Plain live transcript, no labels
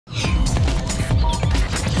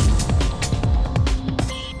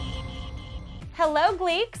Hello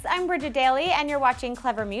Gleeks, I'm Bridget Daly and you're watching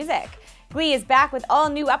ClevverMusic. Glee is back with all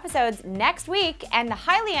new episodes next week, and the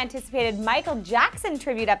highly anticipated Michael Jackson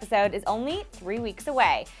tribute episode is only 3 weeks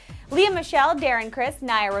away. Lea Michele, Darren Criss,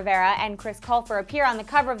 Naya, Rivera, and Colfer appear on the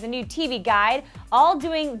cover of the new TV guide, all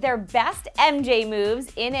doing their best MJ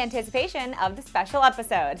moves in anticipation of the special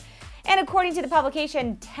episode. And according to the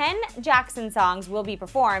publication, 10 Jackson songs will be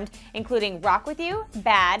performed, including Rock With You,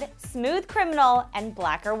 Bad, Smooth Criminal, and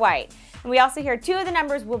Black or White. And we also hear 2 of the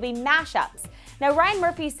numbers will be mashups. Now, Ryan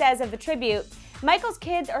Murphy says of the tribute, Michael's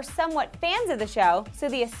kids are somewhat fans of the show, so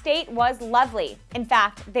the estate was lovely. In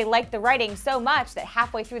fact, they liked the writing so much that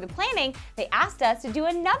halfway through the planning, they asked us to do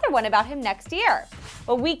another one about him next year.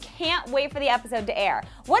 Well, we can't wait for the episode to air.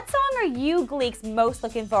 What song are you Gleeks most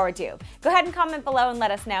looking forward to? Go ahead and comment below and let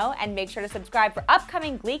us know, and make sure to subscribe for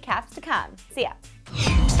upcoming Glee caps to come. See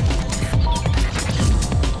ya.